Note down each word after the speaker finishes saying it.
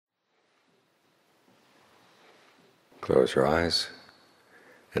Close your eyes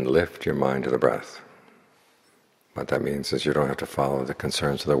and lift your mind to the breath. What that means is you don't have to follow the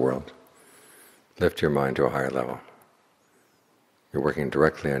concerns of the world. Lift your mind to a higher level. You're working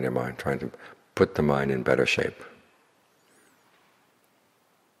directly on your mind, trying to put the mind in better shape.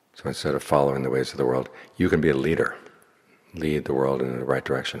 So instead of following the ways of the world, you can be a leader. Lead the world in the right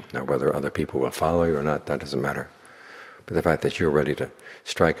direction. Now whether other people will follow you or not, that doesn't matter. But the fact that you're ready to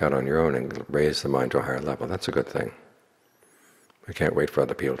strike out on your own and raise the mind to a higher level, that's a good thing. We can't wait for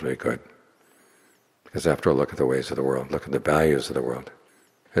other people to be good. Because after all, look at the ways of the world, look at the values of the world.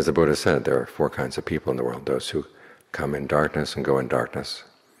 As the Buddha said, there are 4 kinds of people in the world: those who come in darkness and go in darkness,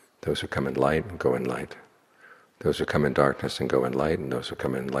 those who come in light and go in light, those who come in darkness and go in light, and those who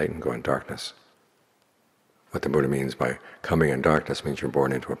come in light and go in darkness. What the Buddha means by coming in darkness means you're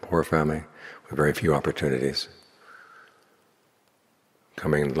born into a poor family with very few opportunities.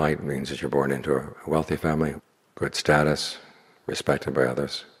 Coming in light means that you're born into a wealthy family, good status, respected by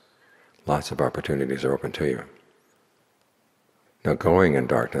others. Lots of opportunities are open to you. Now going in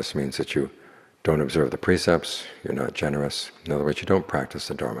darkness means that you don't observe the precepts, you're not generous. In other words, you don't practice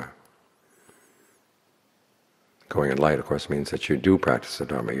the Dhamma. Going in light, of course, means that you do practice the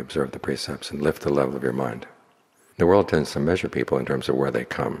Dhamma, you observe the precepts and lift the level of your mind. The world tends to measure people in terms of where they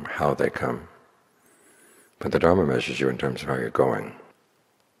come, how they come. But the Dhamma measures you in terms of how you're going.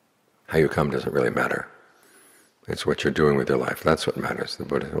 How you come doesn't really matter. It's what you're doing with your life. That's what matters. The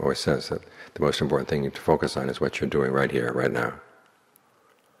Buddha always says that the most important thing to focus on is what you're doing right here, right now.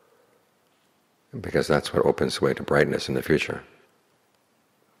 Because that's what opens the way to brightness in the future.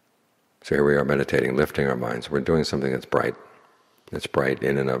 So here we are meditating, lifting our minds. We're doing something that's bright. It's bright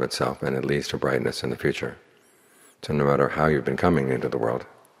in and of itself, and it leads to brightness in the future. So no matter how you've been coming into the world,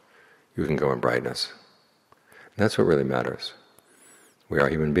 you can go in brightness. And that's what really matters. We are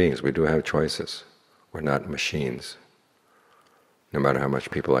human beings. We do have choices. We're not machines. No matter how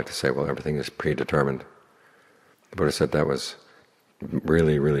much people like to say, well, everything is predetermined. The Buddha said that was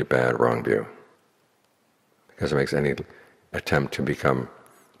really, really bad, wrong view. Because it makes any attempt to become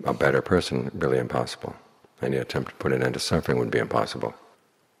a better person really impossible. Any attempt to put an end to suffering would be impossible.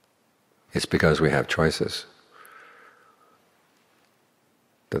 It's because we have choices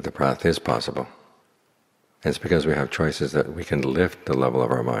that the path is possible. And it's because we have choices that we can lift the level of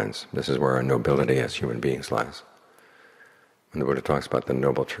our minds. This is where our nobility as human beings lies. When the Buddha talks about the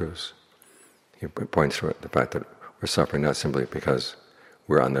noble truths, he points to the fact that we're suffering not simply because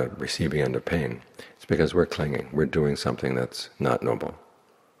we're on the receiving end of pain. It's because we're clinging. We're doing something that's not noble.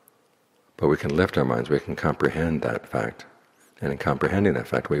 But we can lift our minds. We can comprehend that fact. And in comprehending that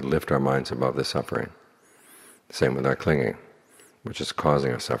fact, we lift our minds above the suffering. Same with our clinging, which is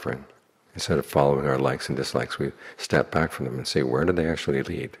causing our suffering. Instead of following our likes and dislikes, we step back from them and see, where do they actually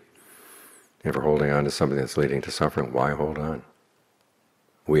lead? If we're holding on to something that's leading to suffering, why hold on?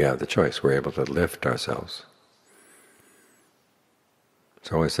 We have the choice. We're able to lift ourselves.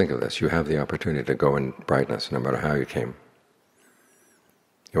 So always think of this. You have the opportunity to go in brightness no matter how you came.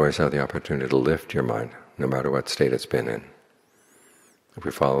 You always have the opportunity to lift your mind no matter what state it's been in. If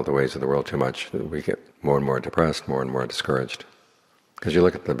we follow the ways of the world too much, we get more and more depressed, more and more discouraged. Because you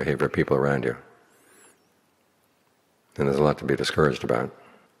look at the behavior of people around you, and there's a lot to be discouraged about.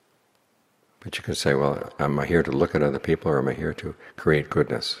 But you can say, well, am I here to look at other people, or am I here to create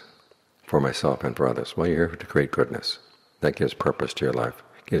goodness for myself and for others? Well, you're here to create goodness. That gives purpose to your life,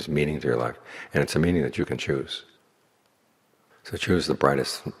 gives meaning to your life, and it's a meaning that you can choose. So choose the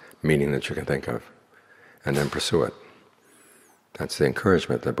brightest meaning that you can think of, and then pursue it. That's the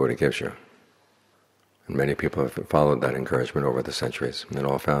encouragement that Buddha gives you. And many people have followed that encouragement over the centuries, and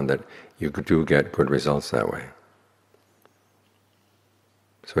all found that you do get good results that way.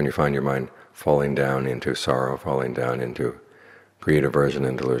 So when you find your mind falling down into sorrow, falling down into greed, aversion,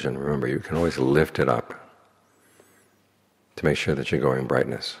 and delusion, remember, you can always lift it up to make sure that you're going in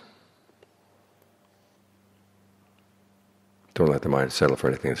brightness. Don't let the mind settle for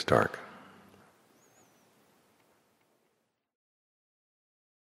anything that's dark.